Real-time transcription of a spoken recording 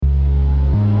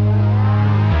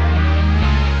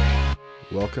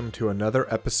welcome to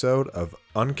another episode of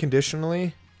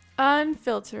Unconditionally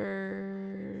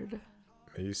Unfiltered.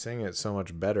 You sang it so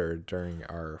much better during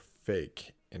our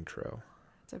fake intro.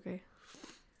 It's okay.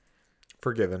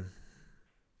 Forgiven.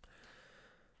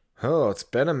 Oh, it's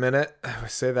been a minute. I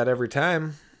say that every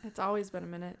time. It's always been a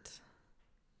minute.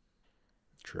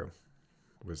 True.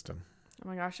 Wisdom. Oh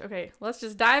my gosh. Okay, let's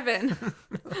just dive in.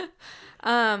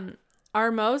 Our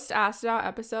most asked about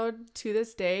episode to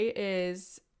this day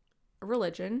is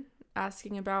religion,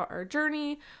 asking about our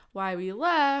journey, why we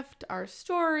left, our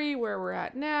story, where we're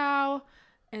at now.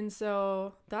 And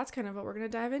so that's kind of what we're going to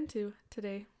dive into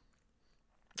today.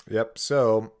 Yep.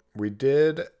 So we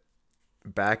did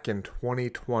back in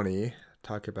 2020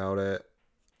 talk about it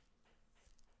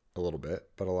a little bit,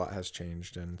 but a lot has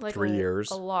changed in 3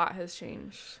 years. A lot has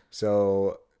changed.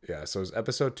 So yeah, so it was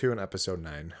episode 2 and episode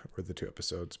 9 were the two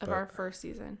episodes of our first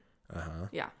season.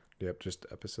 Yeah. Yep, just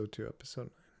episode 2, episode 9.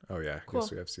 Oh yeah, cool.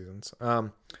 Yes, we have seasons.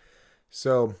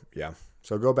 So yeah,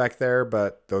 so go back there,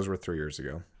 but those were 3 years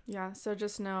ago. Yeah, so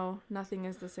just know nothing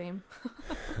is the same.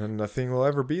 And nothing will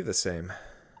ever be the same.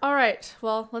 All right,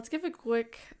 well, let's give a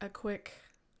quick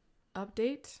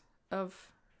update of,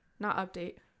 not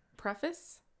update,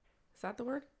 preface. Is that the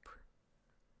word?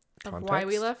 Of Context? why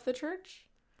we left the church.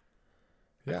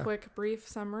 Yeah. A quick, brief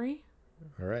summary.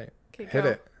 All right. Okay, hit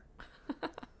it.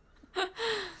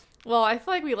 Well, I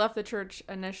feel like we left the church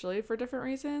initially for different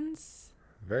reasons.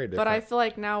 Very different. But I feel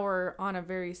like now we're on a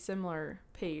very similar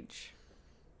page.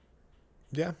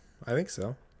 Yeah, I think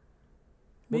so.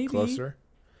 Maybe. We're closer.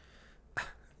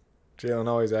 Jalen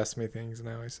always asks me things and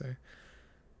I always say,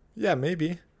 yeah,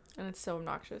 maybe. And it's so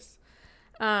obnoxious.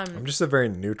 I'm just a very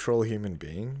neutral human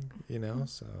being,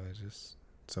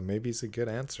 so maybe it's a good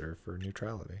answer for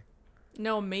neutrality.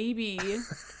 No, maybe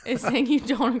is saying you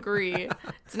don't agree.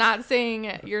 It's not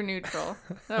saying you're neutral.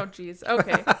 Oh, geez.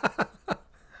 Okay.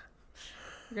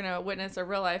 We're going to witness a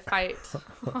real life fight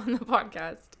on the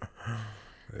podcast.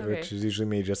 Okay. Which is usually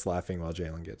me just laughing while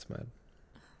Jalen gets mad.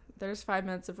 There's 5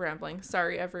 minutes of rambling.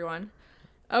 Sorry, everyone.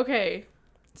 Okay.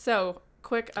 So,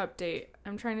 quick update.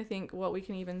 I'm trying to think what we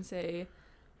can even say.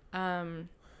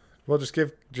 Well, just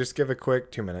give a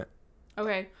quick 2-minute.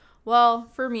 Okay. Well,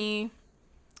 for me,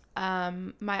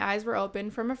 my eyes were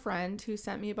open from a friend who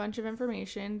sent me a bunch of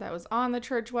information that was on the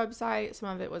church website. Some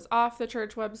of it was off the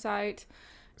church website.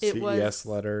 It CES was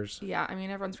letters. Yeah, I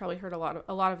mean, everyone's probably heard a lot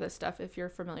of this stuff if you're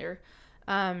familiar.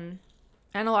 And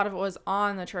a lot of it was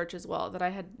on the church as well on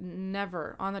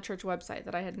the church website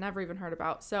that I had never even heard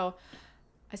about. So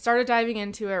I started diving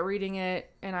into it, reading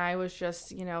it, and I was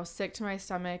just, sick to my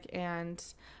stomach. And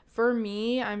for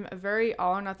me, I'm a very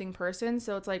all or nothing person.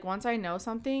 So it's like once I know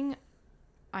something,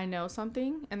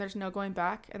 and there's no going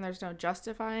back and there's no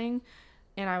justifying.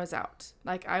 And I was out.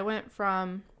 Like I went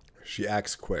from... She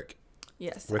acts quick.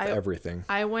 Yes. With everything.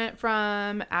 I went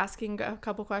from asking a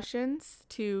couple questions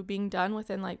to being done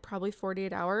within like probably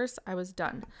 48 hours. I was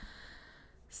done.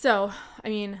 So, I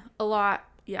mean, a lot.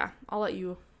 Yeah. I'll let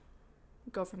you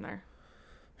go from there.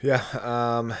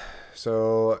 Yeah.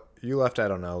 So you left, I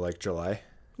don't know, like July.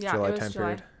 Yeah. July it was time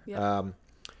July. period. Yep.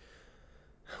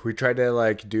 We tried to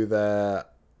like do the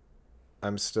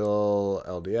I'm still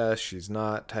LDS, she's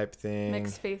not type thing.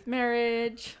 Mixed faith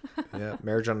marriage. Yeah,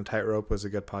 Marriage on a Tightrope was a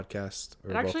good podcast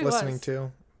we were both listening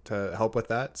to help with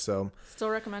that. So still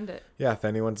recommend it. Yeah, if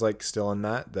anyone's like still in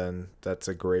that, then that's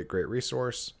a great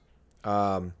resource.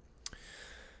 Yeah,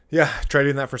 tried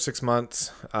doing that for 6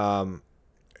 months.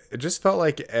 It just felt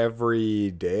like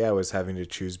every day I was having to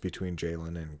choose between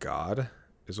Jalen and God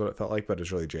is what it felt like, but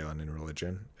it's really Jalen and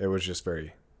religion. It was just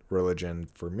religion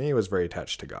for me was very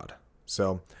attached to God.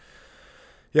 So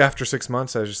yeah, after 6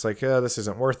 months, I was just like, yeah, this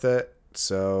isn't worth it.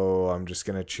 So I'm just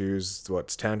going to choose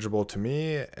what's tangible to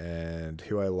me and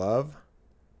who I love.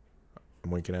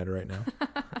 I'm winking at her right now.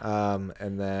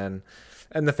 And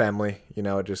the family,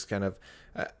 it just kind of,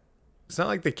 it's not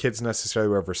like the kids necessarily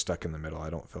were ever stuck in the middle. I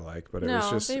don't feel like, but it was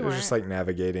just like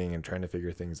navigating and trying to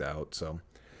figure things out. So,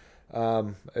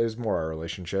 it was more our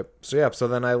relationship. So yeah, so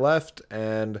then I left,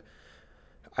 and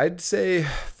I'd say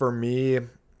for me,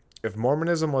 if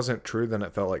Mormonism wasn't true, then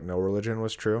it felt like no religion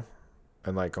was true.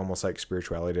 And like almost like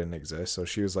spirituality didn't exist. So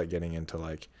she was like getting into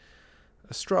like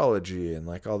astrology and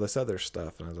like all this other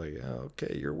stuff. And I was like, oh,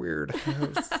 okay, you're weird.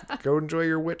 Go enjoy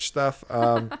your witch stuff.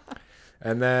 And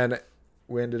then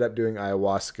we ended up doing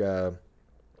ayahuasca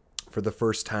for the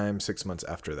first time 6 months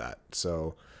after that.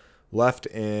 So left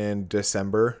in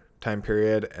December time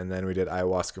period. And then we did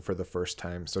ayahuasca for the first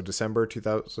time. So December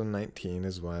 2019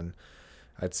 is when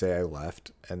I'd say I left,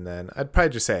 and then I'd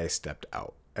probably just say I stepped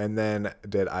out, and then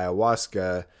did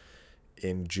ayahuasca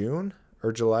in June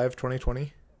or July of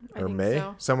 2020. I or think May,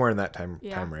 so. somewhere in that time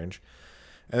range.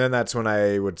 And then that's when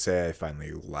I would say I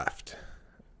finally left.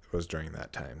 It was during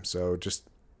that time. So just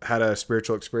had a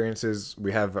spiritual experiences.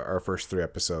 We have our first 3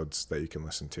 episodes that you can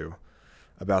listen to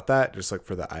about that. Just look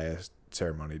for the Aya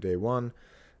ceremony day 1.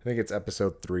 I think it's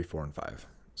episode 3, 4, and 5.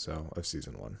 So of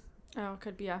season 1. Oh,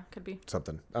 could be. Yeah, could be.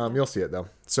 Something. You'll see it though.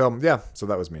 So yeah, so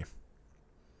that was me.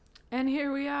 And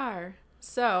here we are.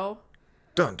 So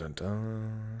Dun dun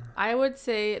dun. I would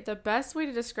say the best way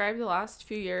to describe the last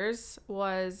few years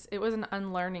was it was an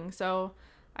unlearning. So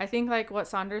I think like what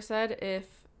Sandra said, if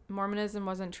Mormonism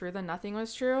wasn't true, then nothing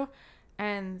was true.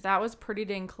 And that was pretty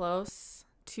dang close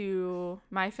to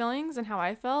my feelings and how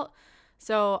I felt.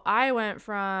 So I went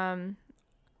from,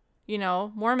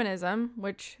 Mormonism,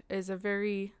 which is a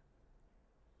very,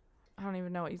 I don't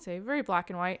even know what you'd say, very black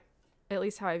and white, at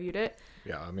least how I viewed it.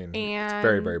 Yeah, I mean, it's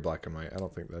very, very black and white. I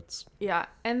don't think that's... Yeah.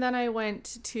 And then I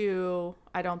went to,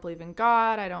 I don't believe in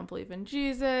God. I don't believe in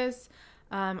Jesus.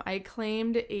 I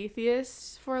claimed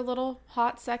atheist for a little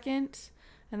hot second.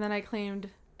 And then I claimed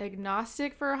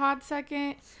agnostic for a hot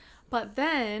second. But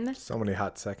then... So many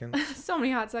hot seconds. So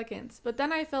many hot seconds. But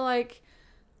then I feel like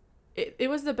it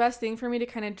was the best thing for me to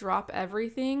kind of drop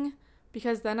everything,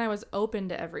 because then I was open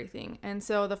to everything. And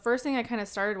so the first thing I kind of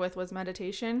started with was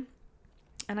meditation.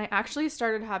 And I actually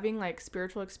started having like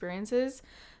spiritual experiences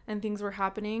and things were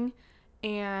happening.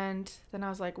 And then I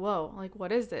was like, whoa, like,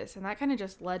 what is this? And that kind of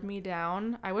just led me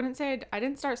down. I wouldn't say I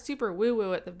didn't start super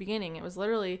woo-woo at the beginning. It was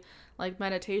literally like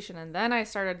meditation. And then I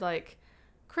started like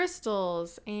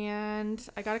crystals, and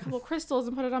I got a couple crystals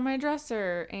and put it on my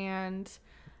dresser. And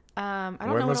I don't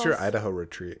know. When was what your else. Idaho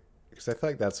retreat? Because I feel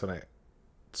like that's when it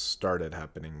started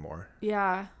happening more.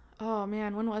 Yeah. Oh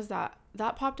man, when was that?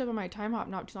 That popped up on my time hop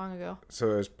not too long ago.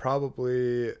 So it was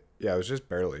probably, yeah, it was just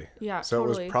barely. Yeah, so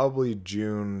totally. It was probably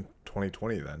June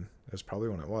 2020 then. That's probably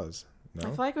when it was. No? I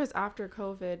feel like it was after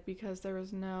COVID, because there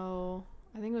was no,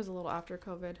 I think it was a little after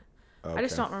COVID. Okay. I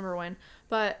just don't remember when.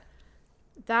 But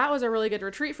that was a really good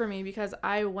retreat for me, because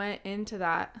I went into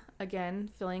that, again,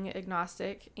 feeling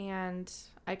agnostic, and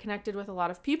I connected with a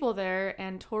lot of people there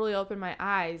and totally opened my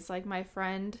eyes. Like my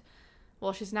friend,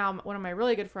 well, she's now one of my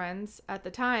really good friends. At the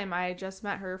time, I just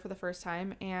met her for the first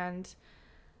time, and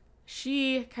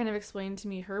she kind of explained to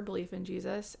me her belief in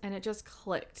Jesus, and it just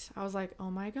clicked. I was like, oh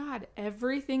my God,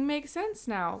 everything makes sense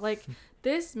now. Like,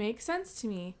 this makes sense to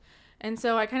me. And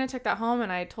so I kind of took that home,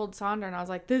 and I told Sandra, and I was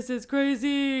like, this is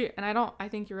crazy. And I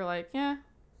think you were like, yeah,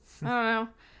 I don't know,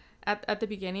 at the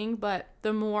beginning. But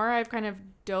the more I've kind of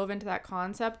dove into that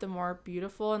concept, the more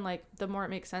beautiful and like the more it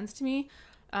makes sense to me.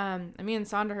 Me and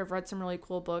Sandra have read some really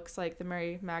cool books, like the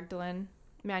Mary Magdalene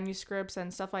manuscripts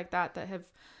and stuff like that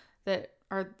that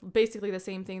are basically the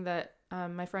same thing that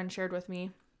my friend shared with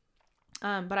me.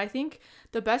 But I think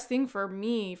the best thing for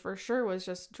me, for sure, was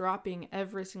just dropping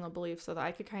every single belief so that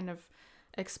I could kind of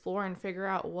explore and figure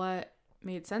out what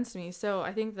made sense to me. So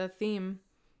I think the theme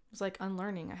was like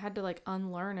unlearning. I had to like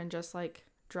unlearn and just like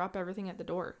drop everything at the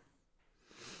door.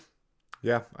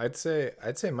 Yeah, I'd say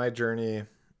my journey,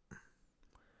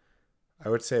 I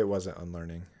would say it wasn't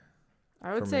unlearning.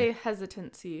 I would say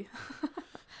hesitancy.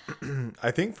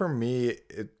 I think for me,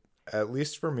 at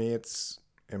least for me, it's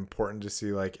important to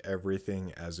see like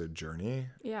everything as a journey.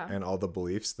 Yeah. And all the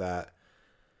beliefs that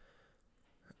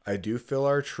I do feel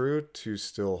are true, to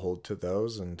still hold to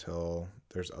those until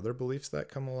there's other beliefs that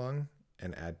come along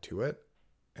and add to it.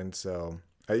 And so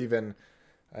I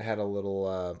had a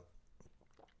little,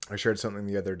 I shared something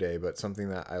the other day, but something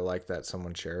that I liked that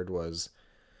someone shared was,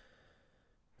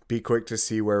 be quick to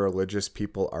see where religious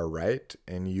people are right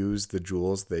and use the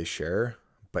jewels they share,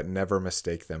 but never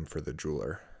mistake them for the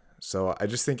jeweler. So I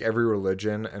just think every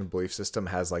religion and belief system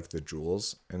has like the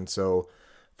jewels. And so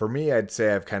for me, I'd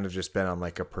say I've kind of just been on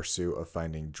like a pursuit of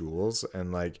finding jewels.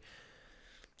 And like,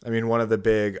 I mean, one of the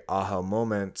big aha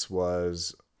moments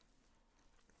was,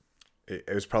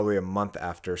 it was probably a month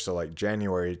after. So like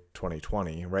January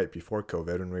 2020, right before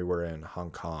COVID, when we were in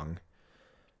Hong Kong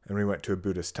and we went to a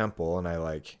Buddhist temple, and I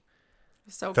like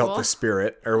So felt cool. the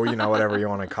spirit, or, whatever you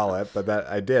want to call it. But that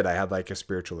I had like a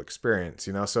spiritual experience,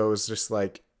 so it was just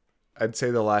like, I'd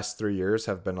say the last 3 years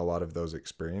have been a lot of those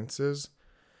experiences.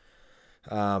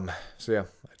 So yeah,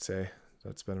 I'd say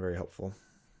that's been very helpful.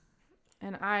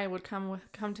 And I would come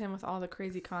to him with all the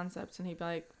crazy concepts, and he'd be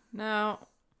like, no.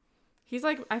 He's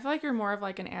like, I feel like you're more of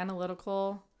like an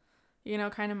analytical,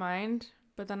 kind of mind.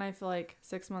 But then I feel like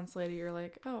 6 months later, you're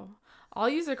like, oh, I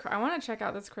want to check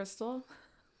out this crystal.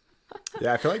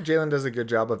 Yeah, I feel like Jalen does a good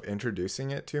job of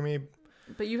introducing it to me.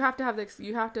 But you have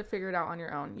to figure it out on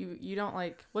your own. You don't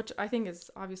like, which I think is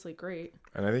obviously great.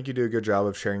 And I think you do a good job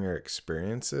of sharing your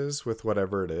experiences with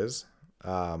whatever it is.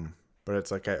 But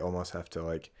it's like I almost have to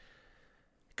like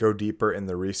go deeper in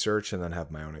the research and then have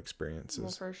my own experiences.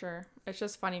 Well, for sure. It's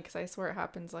just funny because I swear it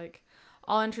happens. Like,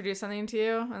 I'll introduce something to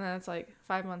you, and then it's like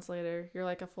 5 months later, you're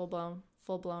like a full blown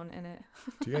in it.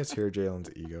 Do you guys hear Jalen's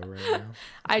ego right now?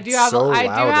 I do It's have so I do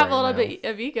loud have a right little now. bit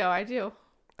of ego. I do.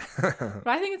 But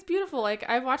I think it's beautiful. Like,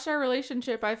 I've watched our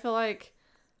relationship. I feel like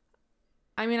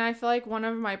one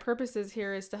of my purposes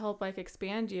here is to help like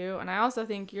expand you, and I also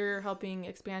think you're helping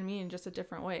expand me in just a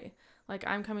different way. Like,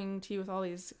 I'm coming to you with all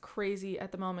these crazy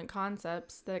at the moment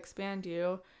concepts that expand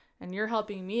you, and you're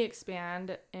helping me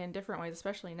expand in different ways,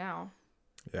 especially now.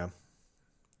 Yeah.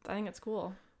 I think it's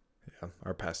cool. Yeah.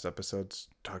 Our past episodes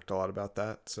talked a lot about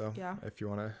that. So Yeah. if you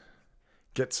want to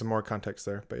get some more context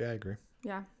there, but yeah, I agree.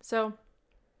 Yeah. So,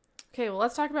 okay, well,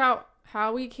 let's talk about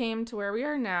how we came to where we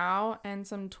are now and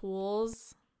some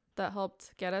tools that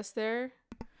helped get us there.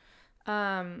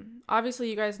 Obviously,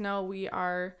 you guys know we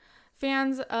are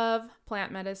fans of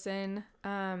plant medicine.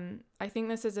 I think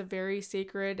this is a very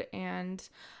sacred and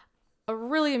a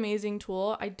really amazing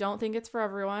tool. I don't think it's for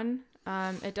everyone.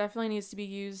 It definitely needs to be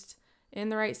used in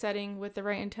the right setting with the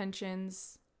right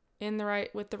intentions, with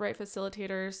the right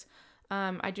facilitators.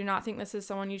 I do not think this is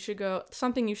something you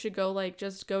should go like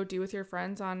just go do with your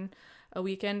friends on a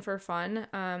weekend for fun.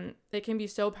 It can be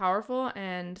so powerful,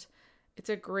 and it's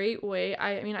a great way.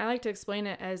 I mean, I like to explain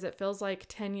it as it feels like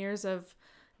 10 years of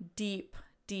deep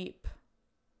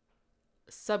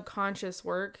subconscious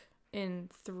work in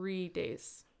 3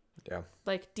 days. Yeah.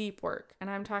 Like deep work. And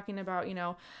I'm talking about,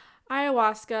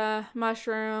 ayahuasca,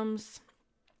 mushrooms,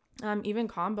 even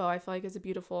combo, I feel like is a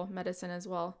beautiful medicine as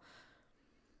well.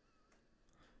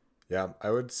 Yeah,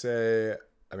 I would say,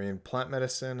 I mean, plant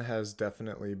medicine has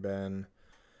definitely been,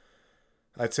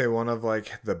 I'd say, one of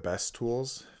like the best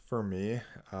tools for me.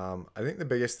 I think the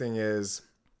biggest thing is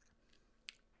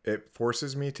it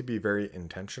forces me to be very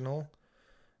intentional.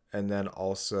 And then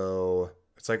also,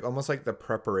 it's like almost like the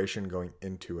preparation going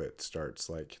into it starts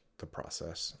like the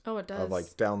process. Oh, it does. Of like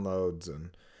downloads and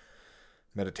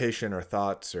meditation or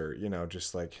thoughts or,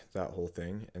 just like that whole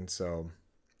thing. And so,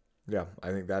 yeah,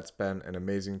 I think that's been an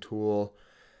amazing tool.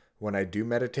 When I do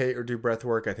meditate or do breath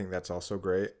work, I think that's also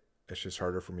great. It's just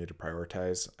harder for me to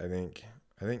prioritize. I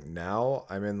think now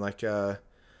I'm in like a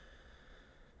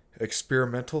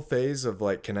experimental phase of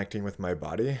like connecting with my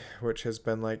body, which has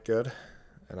been like good.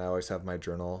 And I always have my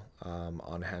journal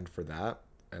on hand for that.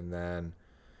 And then,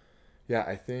 yeah,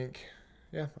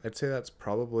 I'd say that's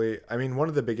probably, I mean, one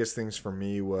of the biggest things for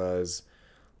me was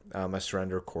a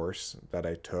surrender course that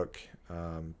I took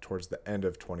towards the end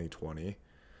of 2020.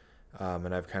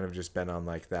 And I've kind of just been on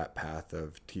like that path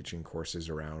of teaching courses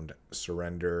around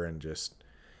surrender and just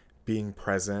being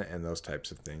present and those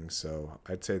types of things. So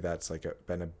I'd say that's like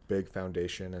been a big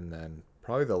foundation. And then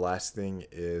probably the last thing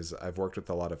is I've worked with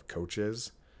a lot of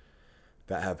coaches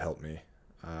that have helped me.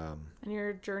 And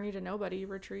your Journey to Nobody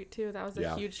retreat too. That was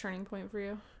a huge turning point for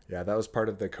you. Yeah, that was part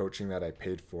of the coaching that I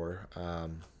paid for.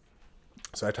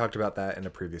 So I talked about that in a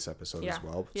previous episode as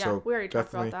well. Yeah, so we already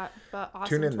talked about that. But awesome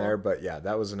tune in tool. there. But yeah,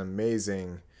 that was an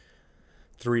amazing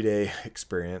 3-day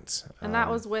experience. And that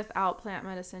was without plant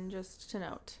medicine, just to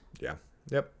note. Yeah.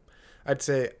 Yep. I'd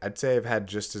say I've had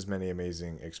just as many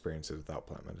amazing experiences without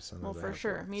plant medicine. Well, as I for have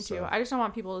sure. with. Me too. So, I just don't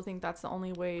want people to think that's the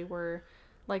only way we're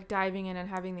like diving in and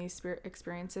having these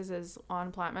experiences is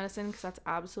on plant medicine, because that's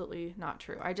absolutely not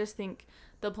true. I just think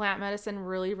the plant medicine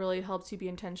really, really helps you be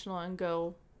intentional and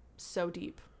go so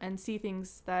deep and see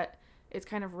things that it's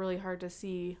kind of really hard to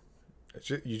see.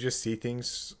 you just see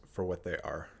things for what they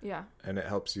are. Yeah. And it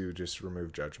helps you just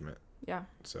remove judgment. Yeah.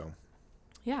 So.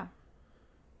 Yeah.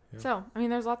 So, I mean,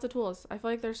 there's lots of tools. I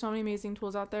feel like there's so many amazing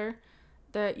tools out there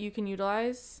that you can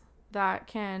utilize that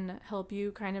can help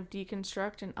you kind of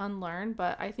deconstruct and unlearn.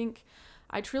 But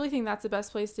I truly think that's the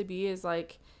best place to be, is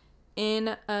like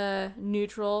in a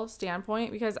neutral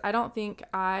standpoint, because I don't think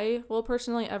I will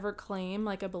personally ever claim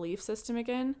like a belief system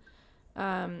again.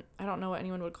 I don't know what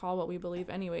anyone would call what we believe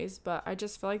anyways, but I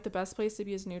just feel like the best place to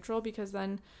be is neutral, because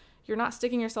then you're not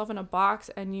sticking yourself in a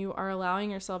box and you are allowing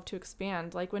yourself to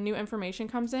expand. Like when new information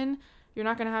comes in, you're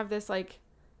not going to have this like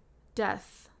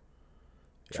death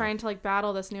trying to like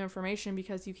battle this new information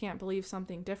because you can't believe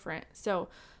something different. So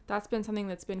that's been something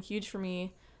that's been huge for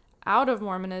me out of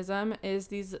Mormonism, is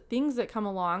these things that come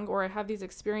along, or I have these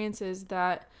experiences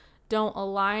that don't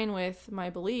align with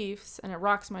my beliefs and it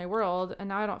rocks my world. And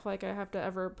now I don't feel like I have to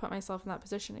ever put myself in that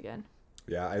position again.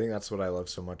 Yeah. I think that's what I love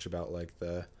so much about like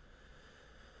the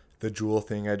jewel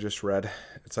thing I just read.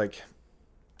 It's like,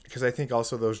 because I think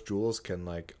also those jewels can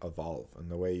like evolve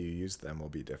and the way you use them will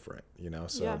be different,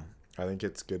 So I think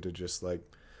it's good to just like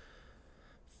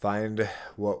find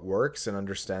what works and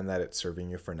understand that it's serving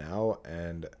you for now.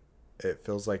 And it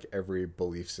feels like every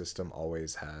belief system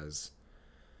always has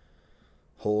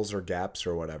holes or gaps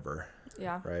or whatever.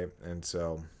 Yeah. Right. And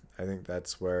so I think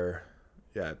that's where,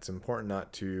 yeah, it's important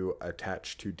not to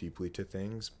attach too deeply to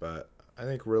things. But I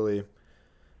think really, I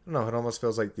don't know, it almost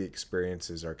feels like the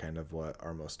experiences are kind of what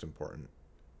are most important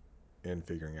in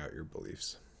figuring out your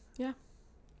beliefs. Yeah.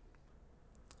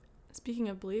 Speaking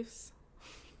of beliefs,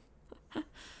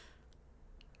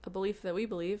 a belief that we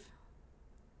believe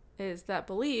is that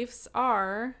beliefs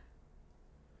are...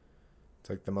 It's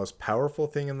like the most powerful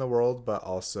thing in the world, but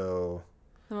also...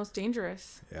 the most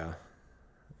dangerous. Yeah.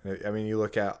 I mean, you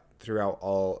look at throughout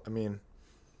all... I mean,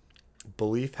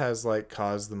 belief has like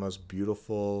caused the most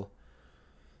beautiful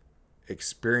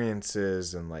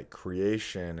experiences and like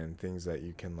creation and things that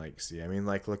you can like see. I mean,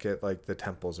 like look at like the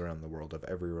temples around the world of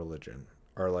every religion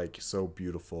are like so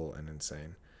beautiful and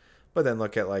insane. But then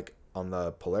look at like on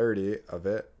the polarity of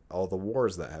it, all the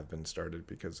wars that have been started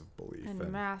because of belief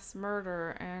and mass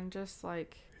murder and just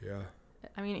like, yeah.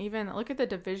 I mean, even look at the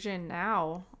division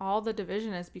now. All the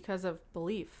division is because of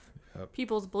belief. Yep.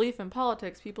 People's belief in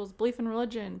politics, people's belief in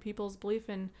religion, people's belief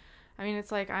in... I mean,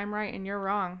 it's like I'm right and you're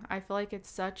wrong. I feel like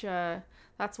it's such a...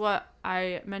 That's what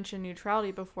I mentioned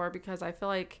neutrality before, because I feel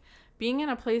like being in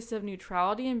a place of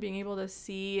neutrality and being able to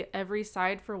see every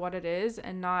side for what it is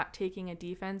and not taking a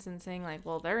defense and saying like,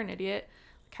 well, they're an idiot.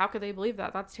 Like, how could they believe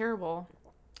that? That's terrible.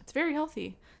 It's very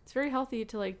healthy. It's very healthy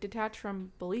to like detach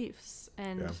from beliefs.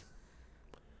 And yeah.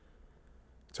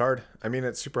 It's hard. I mean,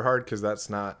 it's super hard because that's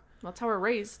how we're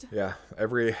raised. Yeah.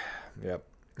 Yep.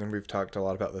 And we've talked a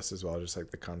lot about this as well, just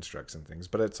like the constructs and things.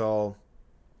 But it's all,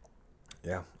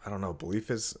 yeah, I don't know. Belief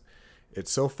is,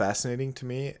 it's so fascinating to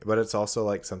me, but it's also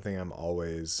like something it's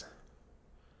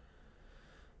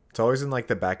always in like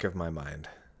the back of my mind,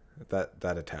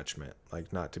 that attachment,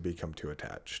 like not to become too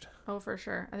attached. Oh, for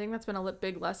sure. I think that's been a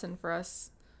big lesson for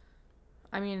us.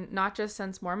 I mean, not just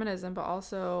since Mormonism, but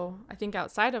also I think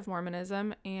outside of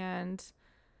Mormonism. And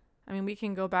I mean, we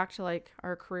can go back to like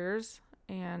our careers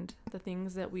and the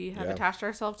things that we have attached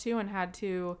ourselves to and had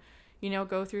to,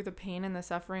 go through the pain and the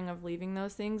suffering of leaving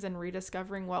those things and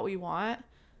rediscovering what we want.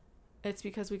 It's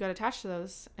because we got attached to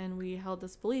those and we held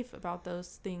this belief about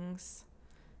those things.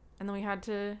 And then we had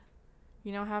to,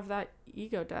 have that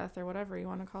ego death or whatever you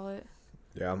want to call it.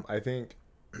 Yeah, I think,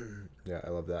 yeah, I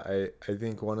love that. I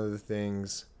think one of the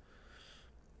things,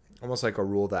 almost like a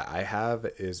rule that I have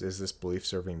is this belief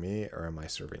serving me or am I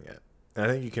serving it? And I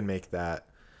think you can make that.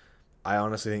 I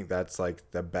honestly think that's like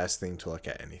the best thing to look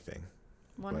at anything.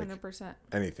 100%. Like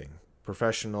anything.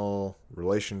 Professional,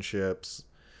 relationships.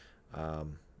 I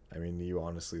mean, you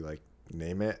honestly like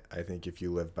name it. I think if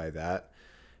you live by that,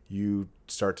 you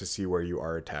start to see where you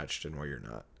are attached and where you're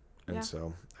not. And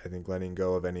so I think letting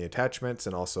go of any attachments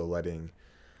and also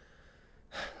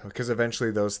because eventually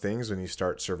those things, when you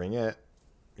start serving it,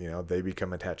 they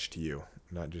become attached to you,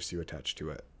 not just you attached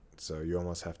to it. So you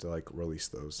almost have to like release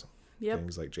those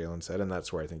things like Jalen said. And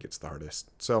that's where I think it's the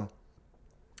hardest. So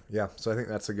yeah, so I think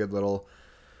that's a good little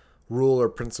rule or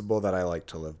principle that I like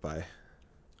to live by.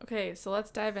 Okay, so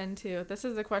let's dive into, this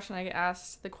is the question I get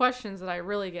asked, the questions that I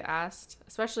really get asked,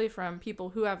 especially from people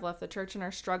who have left the church and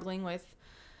are struggling with,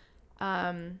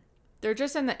 they're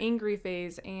just in the angry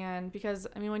phase. And because,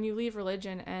 I mean, when you leave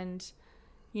religion and,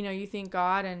 you think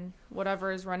God and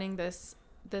whatever is running this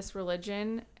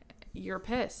religion, you're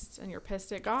pissed and you're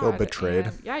pissed at God. Feel betrayed.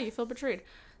 And, yeah, you feel betrayed.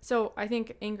 So I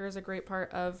think anger is a great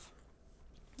part of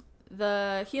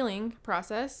the healing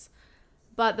process.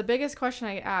 But the biggest question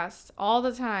I get asked all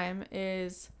the time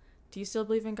is, do you still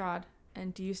believe in God?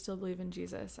 And do you still believe in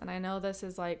Jesus? And I know this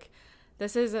is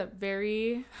a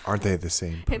very... Aren't they the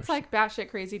same person? It's like batshit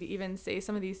crazy to even say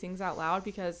some of these things out loud,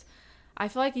 because I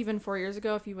feel like even 4 years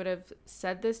ago, if you would have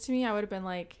said this to me, I would have been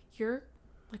like, you're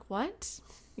like, what?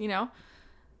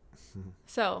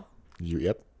 So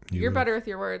you're better with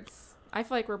your words. I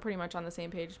feel like we're pretty much on the same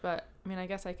page, but I mean, I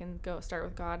guess I can go start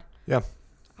with God. Yeah.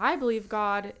 I believe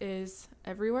God is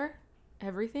everywhere,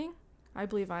 everything. I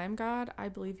believe I am God. I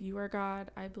believe you are God.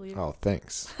 I believe... Oh,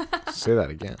 thanks. Say that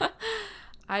again.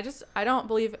 I don't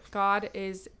believe God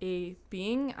is a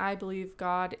being. I believe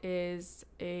God is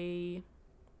a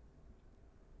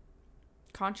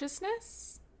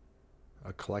consciousness.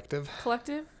 A collective?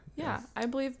 Yeah. I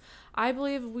believe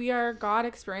we are God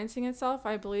experiencing itself.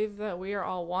 I believe that we are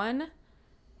all one.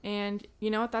 And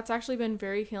you know what? That's actually been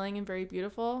very healing and very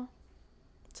beautiful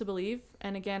to believe.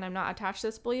 And again, I'm not attached to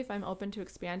this belief. I'm open to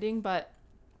expanding. But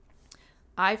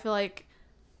I feel like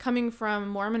coming from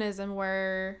Mormonism,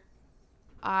 where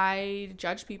I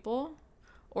judge people,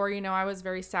 or, I was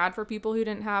very sad for people who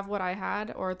didn't have what I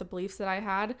had or the beliefs that I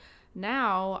had.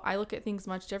 Now I look at things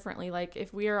much differently. Like,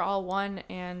 if we are all one,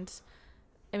 and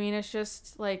it's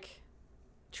just like,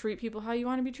 treat people how you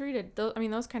want to be treated.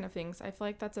 Those kind of things. I feel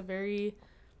like that's a very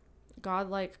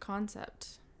godlike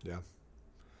concept. Yeah.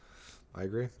 I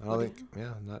agree. I don't think,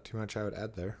 not too much I would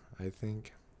add there. I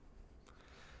think,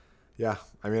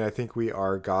 I think we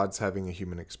are gods having a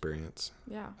human experience.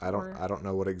 Yeah. I don't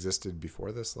know what existed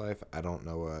before this life. I don't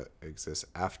know what exists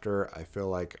after. I feel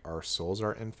like our souls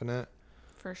are infinite.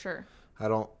 For sure. I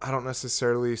don't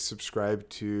necessarily subscribe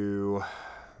to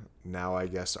now, I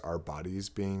guess, our bodies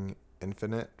being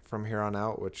infinite from here on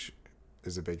out, which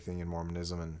is a big thing in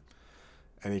Mormonism and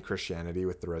any Christianity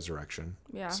with the resurrection.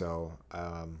 Yeah. So,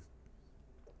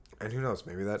 and who knows,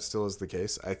 maybe that still is the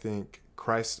case. I think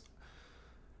Christ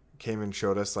came and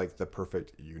showed us like the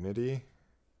perfect unity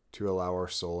to allow our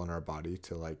soul and our body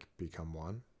to like become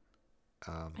one.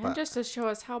 And just to show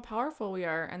us how powerful we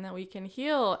are and that we can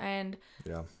heal. And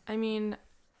yeah,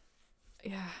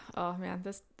 oh man,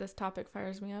 this topic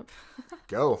fires me up.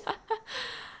 Go.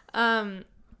 I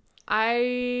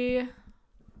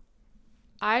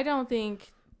don't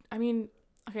think,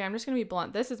 okay, I'm just going to be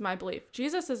blunt. This is my belief.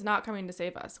 Jesus is not coming to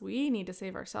save us. We need to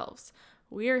save ourselves.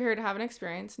 We are here to have an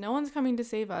experience. No one's coming to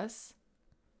save us.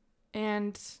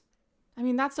 And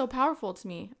that's so powerful to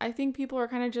me. I think people are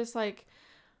kind of just like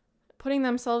putting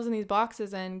themselves in these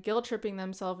boxes and guilt tripping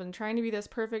themselves and trying to be this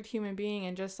perfect human being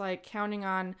and just like counting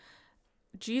on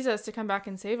Jesus to come back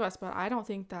and save us. But I don't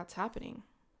think that's happening.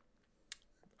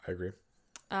 I agree.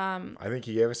 I think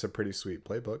he gave us a pretty sweet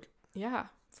playbook. Yeah,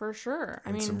 for sure.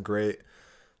 Some great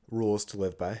rules to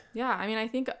live by. Yeah, I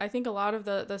think a lot of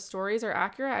the stories are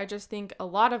accurate. I just think a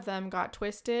lot of them got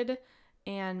twisted,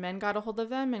 and men got a hold of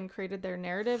them and created their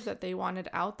narrative that they wanted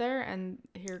out there. And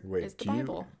here is the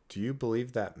Bible. Do you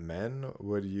believe that men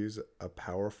would use a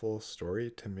powerful story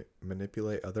to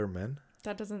manipulate other men?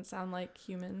 That doesn't sound like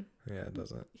human. Yeah, it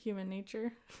doesn't. Human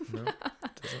nature. No,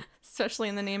 it doesn't. Especially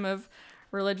in the name of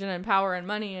religion and power and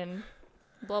money and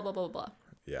blah blah blah blah.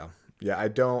 Yeah. I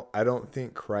don't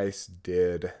think Christ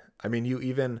did. You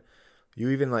even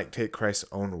like take Christ's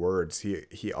own words.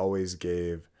 He always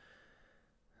gave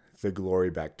the glory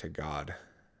back to God.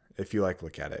 If you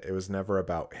look at it, it was never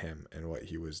about him and what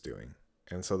he was doing.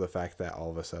 And so the fact that all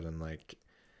of a sudden like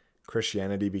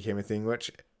Christianity became a thing,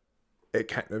 which it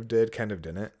kind of did, kind of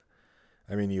didn't.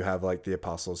 You have like the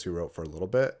apostles who wrote for a little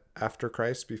bit after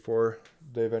Christ before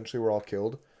they eventually were all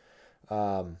killed.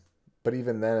 But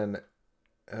even then,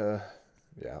 I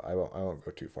won't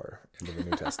go too far into the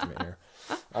New Testament here.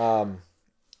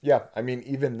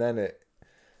 Even then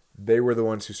they were the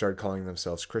ones who started calling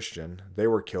themselves Christian. They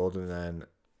were killed, and then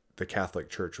the Catholic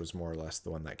Church was more or less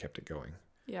the one that kept it going.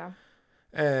 Yeah.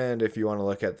 And if you want to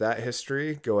look at that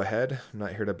history, go ahead. I'm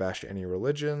not here to bash any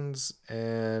religions,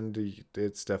 and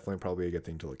it's definitely probably a good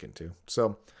thing to look into.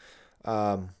 So,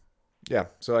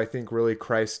 so I think really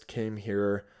Christ came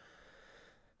here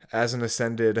as an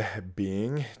ascended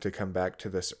being to come back to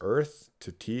this earth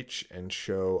to teach and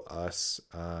show us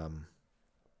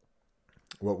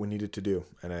what we needed to do.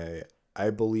 And I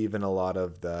believe in a lot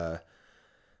of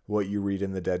what you read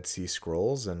in the Dead Sea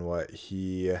Scrolls and what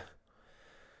he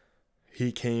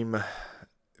came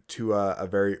to a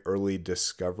very early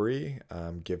discovery,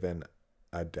 given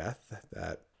a death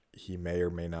that he may or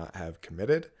may not have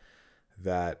committed,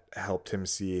 that helped him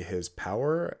see his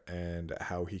power and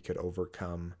how he could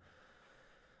overcome,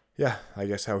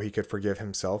 how he could forgive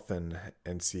himself and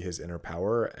see his inner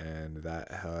power. And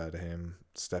that had him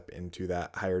step into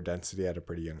that higher density at a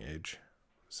pretty young age.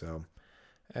 So,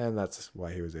 and that's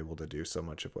why he was able to do so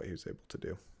much of what he was able to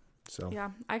do. So,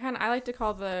 yeah, I like to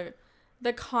call the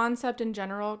concept in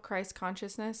general Christ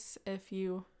consciousness. If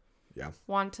you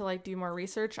want to do more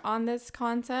research on this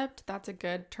concept, that's a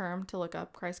good term to look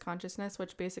up, Christ consciousness,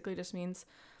 which basically just means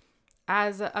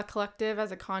as a collective,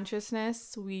 as a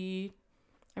consciousness,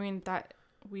 that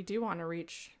we do want to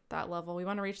reach that level. We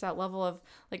want to reach that level of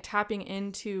tapping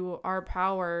into our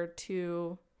power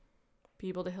to be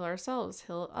able to heal ourselves,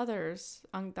 heal others,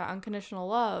 that unconditional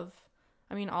love.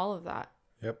 All of that.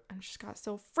 Yep. And it just got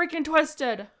so freaking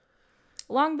twisted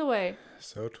along the way.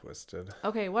 So twisted.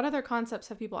 Okay, what other concepts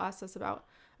have people asked us about?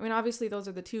 Obviously those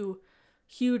are the two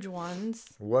huge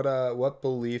ones. What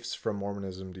beliefs from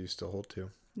Mormonism do you still hold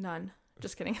to? None.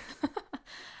 Just kidding.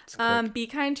 Be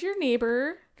kind to your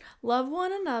neighbor. Love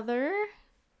one another.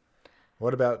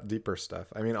 What about deeper stuff?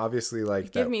 Obviously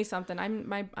give me something. I'm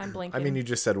blanking. You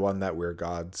just said one, that we're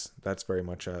gods. That's very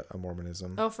much a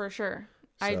Mormonism. Oh, for sure.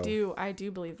 So. I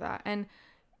do believe that. And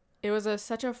it was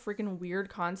such a freaking weird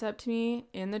concept to me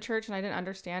in the church, and I didn't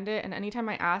understand it. And anytime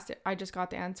I asked it, I just got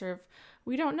the answer of,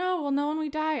 we don't know. We'll know when we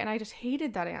die. And I just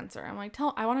hated that answer. I'm like,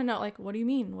 I want to know, like, what do you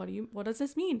mean? What does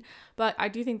this mean? But I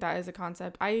do think that is a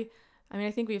concept. I mean,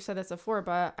 I think we've said this before,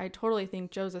 but I totally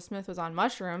think Joseph Smith was on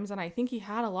mushrooms, and I think he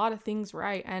had a lot of things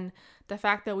right. And the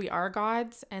fact that we are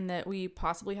gods and that we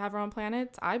possibly have our own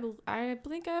planets, I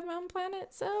think I have my own planet,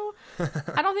 so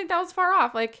I don't think that was far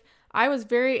off. Like, I was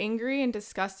very angry and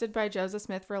disgusted by Joseph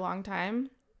Smith for a long time.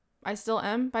 I still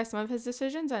am by some of his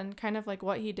decisions and kind of like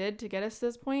what he did to get us to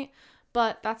this point,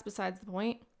 but that's besides the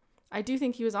point. I do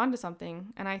think he was onto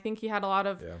something, and I think he had a lot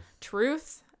of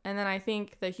truth. And then I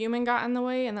think the human got in the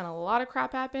way, and then a lot of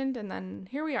crap happened, and then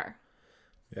here we are.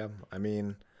 Yeah, I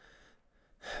mean,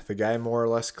 the guy more or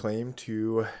less claimed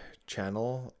to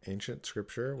channel ancient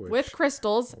scripture. With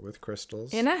crystals.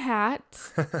 In a hat.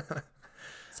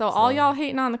 So all y'all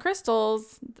hating on the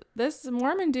crystals, this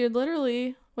Mormon dude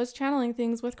literally was channeling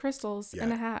things with crystals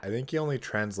in a hat. I think he only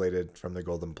translated from the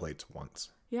golden plates once.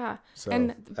 Yeah. So,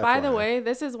 and FYI. by the way,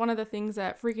 this is one of the things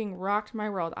that freaking rocked my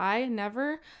world. I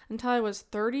never, until I was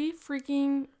 30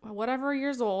 freaking whatever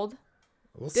years old,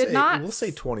 We'll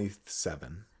say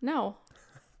 27. No,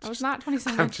 I was not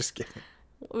 27. I'm just kidding.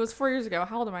 It was 4 years ago.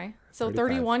 How old am I? So 35.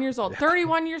 31 years old. Yeah.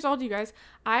 31 years old, you guys.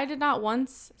 I did not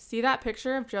once see that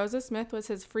picture of Joseph Smith with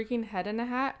his freaking head in a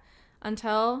hat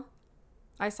until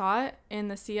I saw it in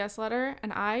the CS letter,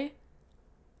 and I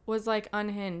was like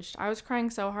unhinged. I was crying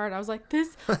so hard. I was like,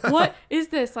 what is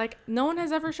this? Like, no one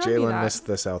has ever shown me that. Jalen missed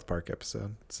the South Park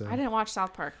episode. So I didn't watch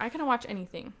South Park. I couldn't watch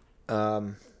anything.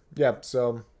 Yeah,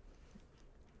 so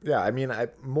yeah, I mean,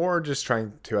 I'm more just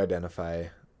trying to identify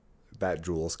that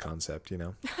jewels concept, you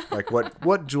know? Like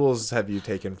what jewels have you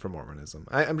taken from Mormonism?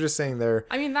 I'm just saying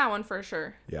I mean, that one for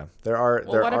sure. Yeah, there are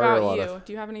Well, what about a lot you?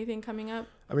 Do you have anything coming up?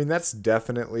 I mean, that's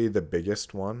definitely the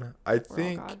biggest one. I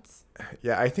think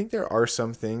there are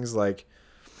some things, like,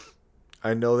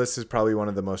 I know this is probably one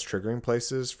of the most triggering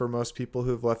places for most people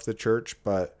who've left the church,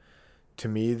 but to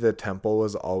me, the temple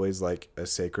was always like a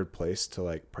sacred place to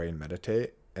like pray and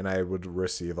meditate. And I would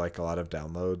receive like a lot of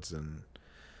downloads and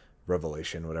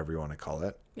revelation, whatever you want to call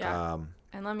it. Yeah.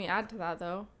 And let me add to that,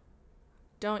 though.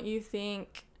 Don't you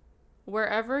think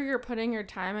wherever you're putting your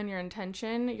time and your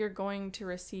intention, you're going to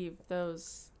receive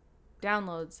those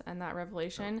downloads and that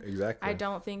revelation? Exactly. I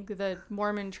don't think the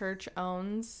Mormon church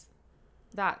owns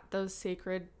those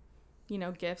sacred,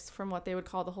 gifts from what they would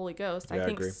call the Holy Ghost. Yeah,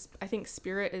 I think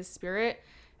spirit is spirit,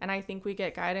 and I think we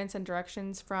get guidance and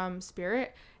directions from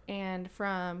spirit and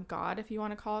from God, if you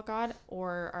want to call it God,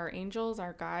 or our angels,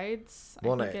 our guides.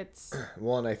 And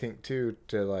I think too,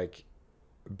 to like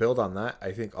build on that,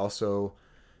 I think also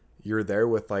you're there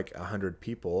with like 100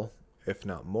 people, if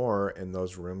not more, in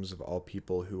those rooms of all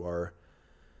people who are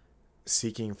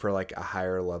seeking for like a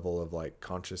higher level of like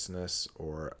consciousness,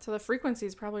 or so the frequency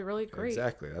is probably really great.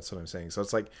 Exactly, that's what I'm saying. So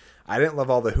it's like, I didn't love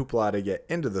all the hoopla to get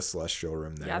into the celestial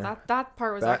room there. Yeah, that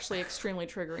part was actually extremely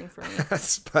triggering for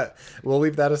me. But we'll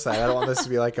leave that aside. I don't want this to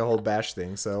be like a whole bash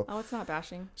thing. So it's not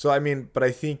bashing. So I mean, but I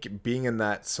think being in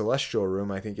that celestial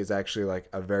room, I think, is actually like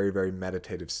a very, very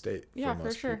meditative state for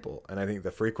most people. And I think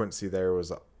the frequency there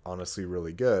was honestly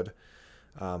really good.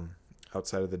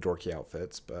 Outside of the dorky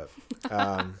outfits, but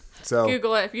so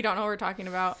Google it if you don't know what we're talking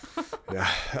about.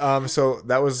 Yeah. So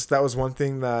that was one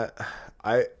thing that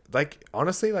I like,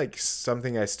 honestly, like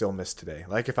something I still miss today.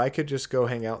 Like if I could just go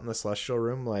hang out in the celestial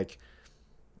room like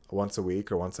once a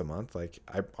week or once a month, like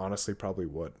I honestly probably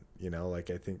would. Like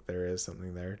I think there is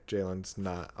something there. Jalen's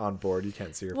not on board. You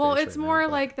can't see her face. Well, it's right more now,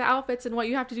 like the outfits and what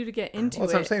you have to do to get into it.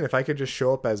 That's what I'm saying. If I could just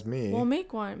show up as me. Well,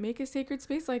 make one. Make a sacred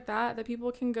space like that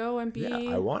people can go and be.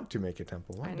 Yeah, I want to make a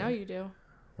temple. I know you do.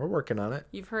 We're working on it.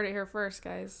 You've heard it here first,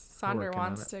 guys. Sandra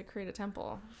wants to create a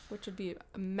temple, which would be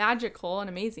magical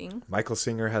and amazing. Michael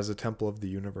Singer has a Temple of the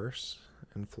Universe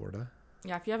in Florida.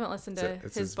 Yeah, if you haven't listened to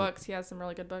his books, he has some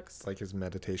really good books. Like his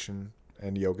meditation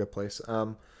and yoga place.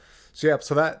 So yeah,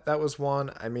 so that was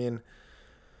one. I mean,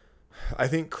 I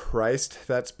think Christ,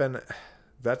 that's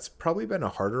probably been a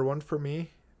harder one for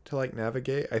me to like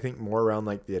navigate. I think more around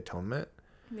like the atonement.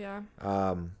 Yeah.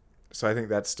 So I think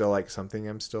that's still like something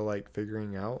I'm still like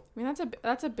figuring out. I mean,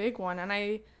 that's a big one,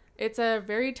 and it's a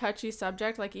very touchy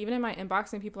subject. Like even in my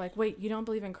inbox, and people are like, wait, you don't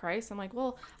believe in Christ? I'm like,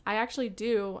 well, I actually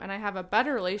do, and I have a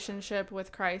better relationship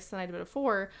with Christ than I did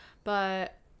before,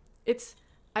 but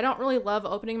I don't really love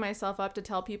opening myself up to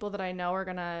tell people that I know are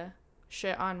gonna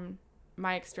shit on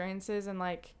my experiences and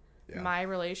like my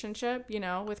relationship,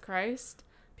 with Christ,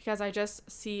 because I just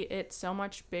see it so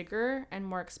much bigger and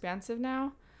more expansive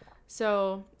now.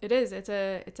 So it's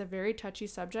a very touchy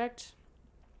subject,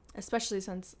 especially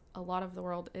since a lot of the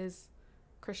world is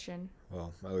Christian.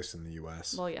 Well, at least in the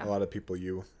U.S. Well, yeah. A lot of people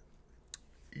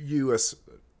U.S.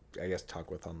 I guess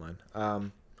talk with online.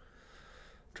 Trying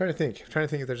to think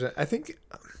if there's I think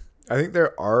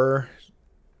there are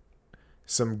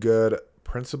some good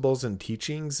principles and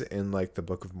teachings in like the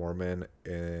Book of Mormon,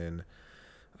 in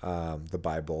the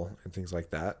Bible and things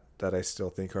like that I still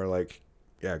think are like,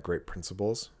 yeah, great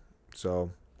principles.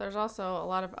 So there's also a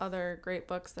lot of other great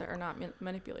books that are not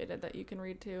manipulated that you can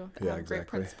read too, that have great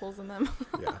principles in them.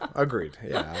 Yeah, agreed.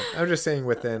 Yeah, I'm just saying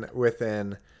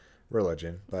within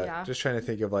religion, but just trying to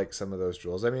think of like some of those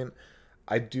jewels. I mean,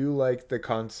 I do like the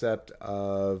concept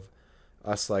of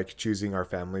us like choosing our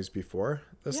families before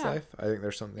this life. I think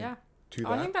there's something to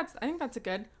that. I think that's a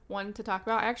good one to talk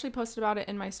about. I actually posted about it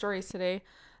in my stories today.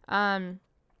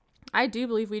 I do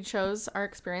believe we chose our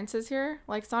experiences here.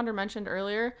 Like Sandra mentioned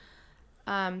earlier,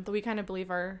 that we kind of believe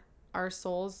our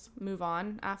souls move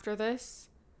on after this.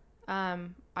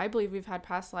 I believe we've had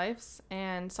past lives,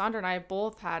 and Sandra and I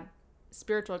both had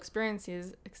spiritual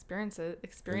experiences.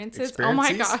 Oh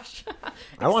my gosh.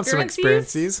 I want some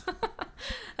experiences.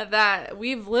 That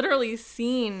we've literally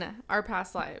seen our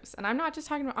past lives. And I'm not just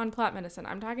talking about on plant medicine.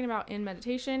 I'm talking about in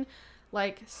meditation.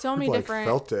 Like so many different,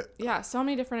 felt it. Yeah, so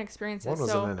many different experiences. One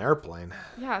was in an airplane.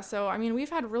 Yeah, so I mean, we've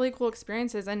had really cool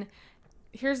experiences, and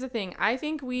here's the thing: I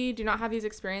think we do not have these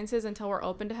experiences until we're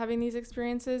open to having these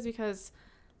experiences. Because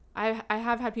I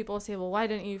have had people say, "Well, why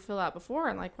didn't you feel that before?"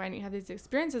 And like, why didn't you have these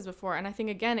experiences before? And I think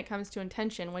again, it comes to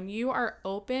intention. When you are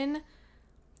open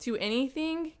to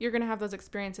anything, you're gonna have those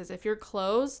experiences. If you're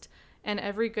closed, and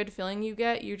every good feeling you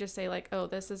get, you just say like, oh,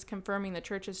 this is confirming the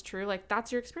church is true. Like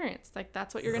that's your experience. Like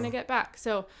that's what you're going to get back.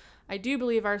 So I do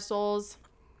believe our souls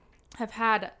have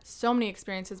had so many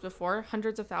experiences before,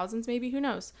 hundreds of thousands, maybe, who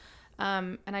knows?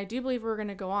 And I do believe we're going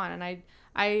to go on. And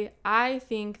I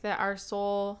think that our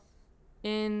soul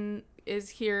is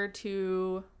here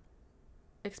to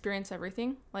experience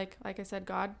everything. Like I said,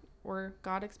 we're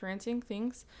God experiencing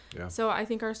things. Yeah. So I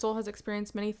think our soul has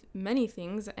experienced many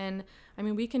things, and I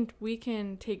mean we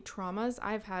can take traumas.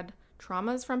 I've had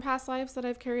traumas from past lives that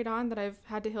I've carried on, that I've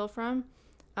had to heal from,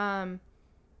 and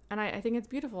I think it's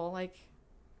beautiful. Like,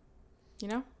 you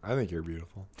know. I think you're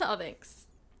beautiful. Oh, thanks.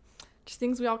 Just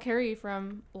things we all carry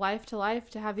from life to life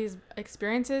to have these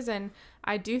experiences, and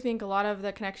I do think a lot of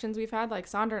the connections we've had, like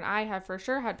Sandra and I have for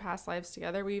sure had past lives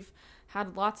together. We've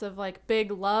had lots of like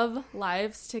big love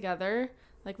lives together.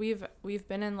 Like we've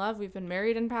been in love, we've been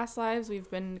married in past lives, we've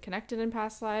been connected in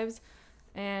past lives,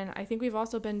 and I think we've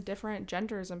also been different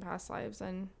genders in past lives,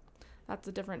 and that's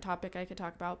a different topic I could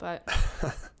talk about. But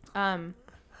I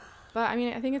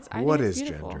mean, I think it's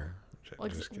beautiful. Gender? Well,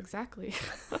 exactly.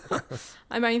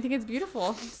 I mean, I think it's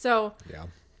beautiful. So yeah,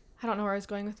 I don't know where I was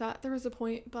going with that. There was a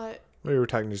point, but we were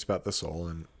talking just about the soul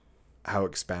and how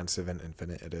expansive and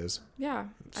infinite it is. Yeah.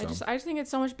 So. I just think it's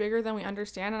so much bigger than we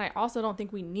understand. And I also don't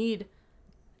think we need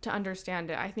to understand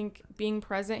it. I think being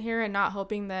present here and not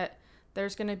hoping that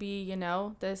there's going to be, you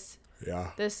know, this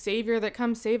savior that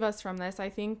comes save us from this. I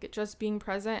think just being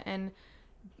present and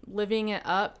living it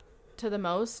up to the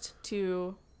most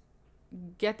to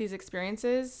get these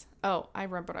experiences. Oh, I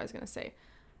remember what I was going to say.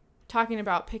 Talking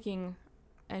about picking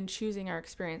and choosing our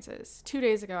experiences. 2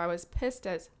 days ago, I was pissed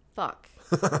as fuck.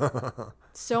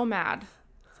 So mad.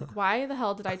 Like, why the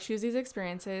hell did I choose these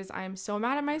experiences? I'm so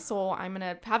mad at my soul. I'm going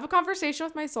to have a conversation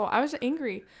with my soul. I was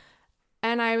angry.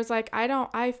 And I was like,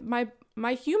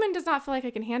 my human does not feel like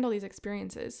I can handle these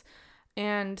experiences.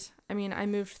 And I mean, I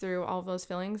moved through all of those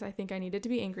feelings. I think I needed to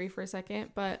be angry for a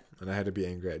second, but. And I had to be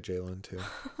angry at Jalen too.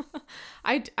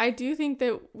 I do think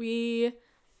that we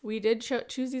did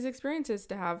choose these experiences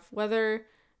to have, whether,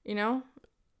 you know,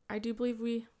 I do believe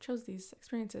we chose these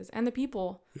experiences and the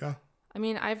people. Yeah. I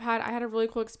mean, I had a really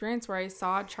cool experience where I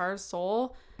saw Char's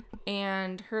soul,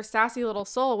 and her sassy little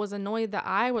soul was annoyed that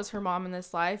I was her mom in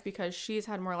this life because she's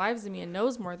had more lives than me and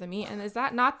knows more than me. And is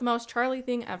that not the most Charlie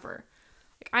thing ever?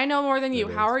 Like, I know more than you.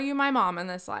 How are you my mom in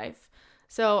this life?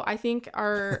 So I think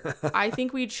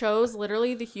we chose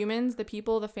literally the humans, the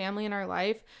people, the family in our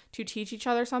life to teach each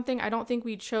other something. I don't think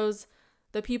we chose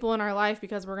the people in our life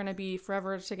because we're going to be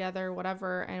forever together,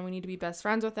 whatever, and we need to be best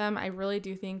friends with them. I really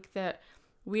do think that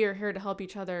we are here to help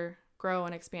each other grow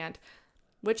and expand,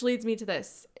 which leads me to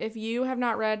this. If you have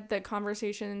not read the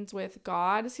Conversations with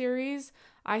God series,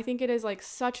 I think it is like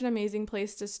such an amazing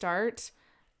place to start.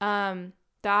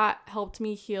 That helped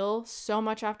me heal so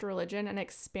much after religion and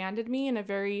expanded me in a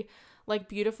very like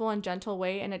beautiful and gentle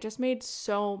way. And it just made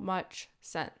so much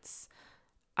sense.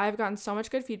 I've gotten so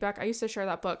much good feedback. I used to share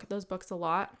those books a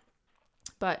lot,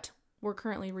 but we're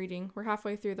currently reading. We're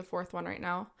halfway through the 4th one right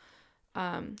now.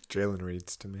 Jalen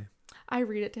reads to me. I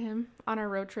read it to him on our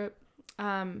road trip.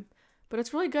 But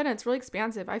it's really good and it's really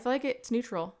expansive. I feel like it's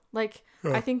neutral. Like,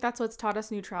 I think that's what's taught us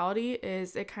neutrality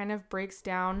is it kind of breaks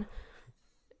down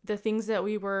the things that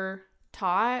we were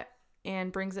taught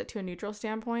and brings it to a neutral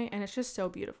standpoint. And it's just so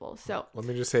beautiful. So let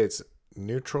me just say it's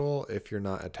neutral if you're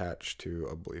not attached to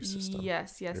a belief system.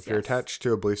 Yes. If you're attached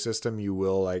to a belief system, you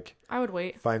will I would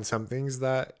wait. Find some things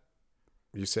that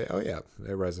you say, oh yeah,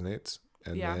 it resonates.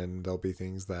 And then there'll be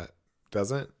things that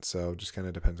doesn't. So just kind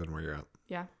of depends on where you're at.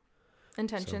 Yeah.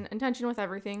 Intention with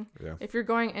everything. Yeah. If you're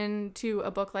going into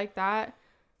a book like that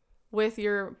with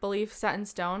your belief set in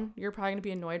stone, you're probably going to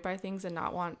be annoyed by things and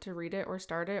not want to read it or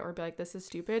start it or be like, this is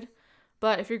stupid.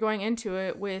 But if you're going into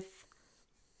it with,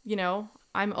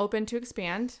 I'm open to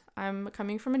expand, I'm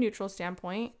coming from a neutral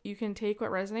standpoint, you can take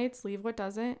what resonates, leave what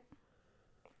doesn't.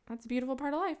 That's a beautiful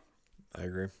part of life. I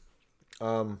agree.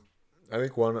 I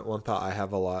think one thought I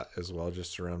have a lot as well,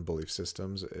 just around belief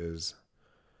systems is,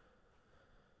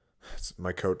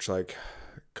 my coach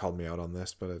called me out on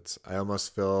this, but I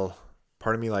almost feel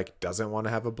part of me doesn't want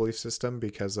to have a belief system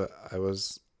because I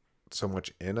was so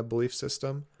much in a belief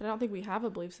system. But I don't think we have a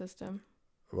belief system.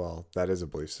 Well, that is a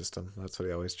belief system. That's what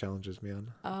he always challenges me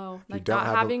on. Oh, not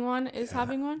having one is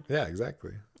having one? Yeah,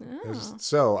 exactly. Oh.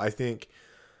 So I think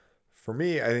for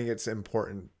me, I think it's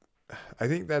important. I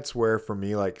think that's where for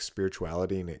me,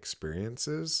 spirituality and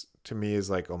experiences to me is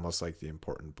almost the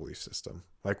important belief system.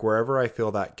 Wherever I feel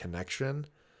that connection,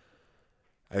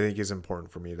 I think is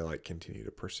important for me to continue to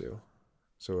pursue.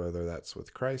 So whether that's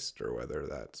with Christ or whether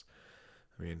that's,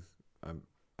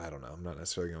 I don't know. I'm not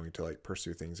necessarily going to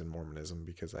pursue things in Mormonism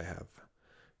because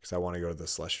I want to go to the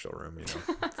celestial room,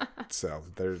 So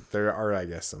there are, I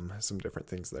guess, some different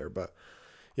things there, but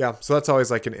yeah. So that's always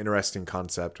an interesting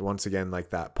concept. Once again,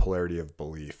 that polarity of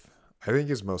belief, I think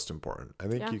is most important. I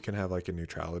think you can have a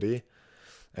neutrality.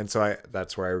 And so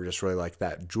that's where I just really like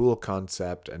that jewel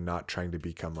concept and not trying to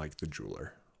become the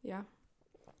jeweler. Yeah.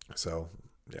 So,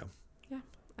 yeah. Yeah.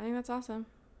 I think that's awesome.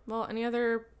 Well, any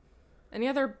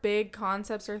other big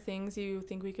concepts or things you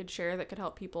think we could share that could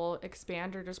help people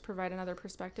expand or just provide another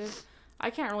perspective? I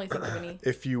can't really think of any.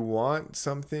 If you want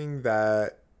something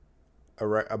that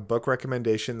a book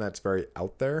recommendation that's very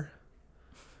out there,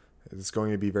 it's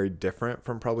going to be very different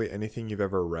from probably anything you've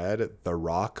ever read. The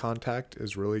Raw Contact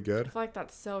is really good. I feel like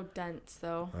that's so dense,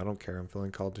 though. I don't care. I'm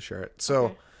feeling called to share it.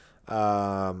 So,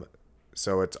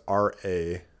 so it's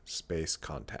RA space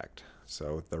contact.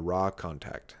 So the Raw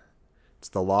Contact. It's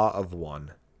the law of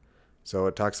one. So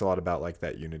it talks a lot about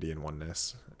that unity and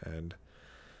oneness. And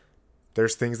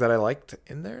there's things that I liked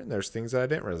in there, and there's things that I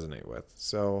didn't resonate with.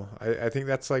 So I think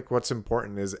that's what's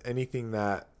important is any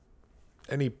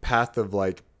path of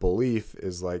belief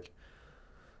is I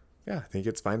think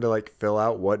it's fine to fill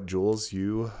out what jewels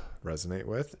you resonate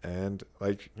with. And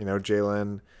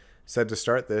Jalen said to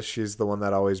start this, she's the one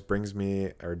that always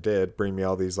did bring me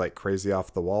all these crazy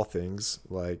off the wall things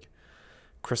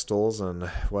crystals and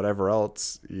whatever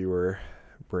else you were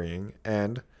bringing.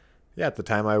 And yeah, at the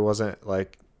time I wasn't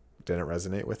didn't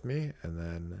resonate with me, and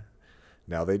then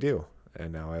now they do.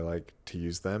 And now I like to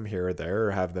use them here or there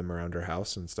or have them around our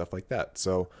house and stuff like that.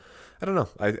 So I don't know.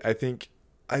 I think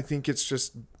it's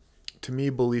just, to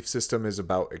me, belief system is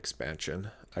about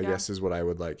expansion, I guess is what I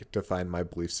would define my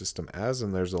belief system as.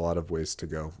 And there's a lot of ways to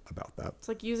go about that.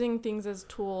 It's using things as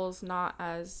tools, not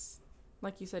as,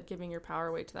 like you said, giving your power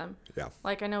away to them. Yeah.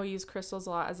 I know we use crystals a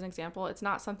lot as an example. It's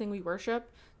not something we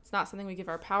worship. It's not something we give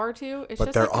our power to. It's but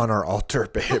just they're on our altar,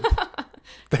 babe.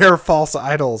 They're false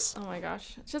idols. Oh my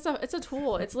gosh. It's a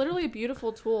tool. It's literally a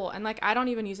beautiful tool. And I don't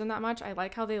even use them that much. I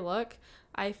like how they look.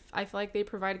 I feel like they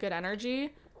provide good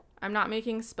energy. I'm not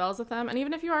making spells with them. And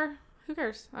even if you are, who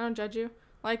cares? I don't judge you.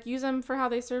 Use them for how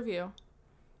they serve you.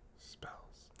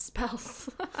 Spells.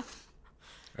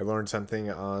 I learned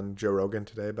something on Joe Rogan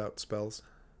today about spells.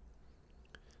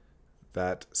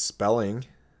 That spelling,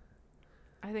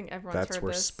 I think everyone's heard this. That's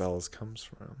where spells comes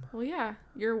from. Well, yeah.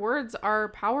 Your words are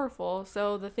powerful,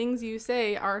 so the things you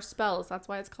say are spells. That's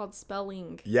why it's called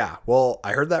spelling. Yeah. Well,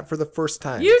 I heard that for the first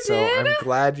time. You so did? I'm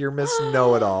glad you're Miss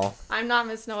Know-It-All. I'm not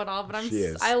Miss Know-It-All, but She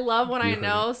is. I love when You I heard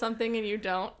know something and you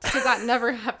don't, because that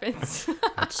never happens.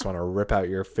 I just want to rip out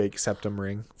your fake septum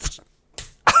ring.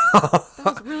 That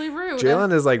was really rude.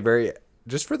 Jalen is very,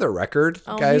 just for the record,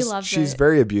 guys, he loves she's it.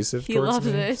 very abusive He towards loves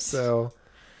me. it. So,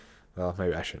 well,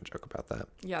 maybe I shouldn't joke about that.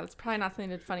 Yeah, that's probably not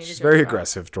something funny to She's joke very about.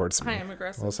 aggressive towards me. I am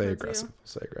aggressive. We'll say towards aggressive. you. We'll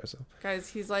say aggressive. Guys,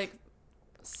 he's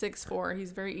 6'4".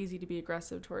 He's very easy to be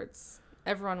aggressive towards.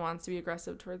 Everyone wants to be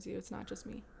aggressive towards you. It's not just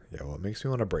me. Yeah, well, it makes me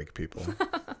want to break people.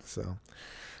 So,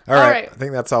 all right. I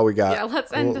think that's all we got. Yeah,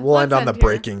 let's end. We'll let's end on the here.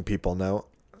 breaking people note.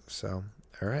 So,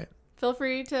 all right. feel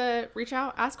free to reach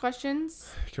out, ask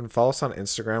questions. You can follow us on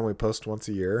Instagram. We post once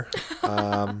a year.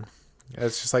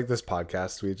 It's just like this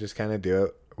podcast. We just kind of do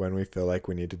it when we feel like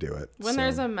we need to do it. When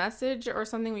there's a message or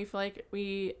something we feel like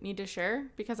we need to share,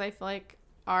 because I feel like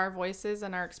our voices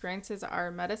and our experiences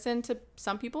are medicine to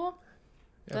some people,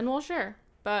 then we'll share.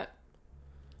 But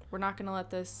we're not going to let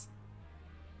this...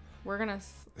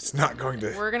 It's not going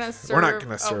to... We're not going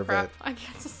to serve it. I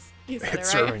can't use that, it's right?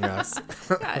 serving us.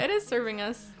 Yeah, it is serving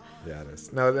us. Yeah, it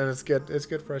is. No, then it's good. It's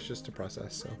good for us just to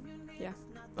process, so... Yeah.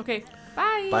 Okay.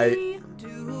 Bye. Bye.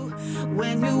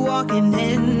 When you're walking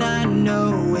in, I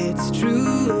know it's true.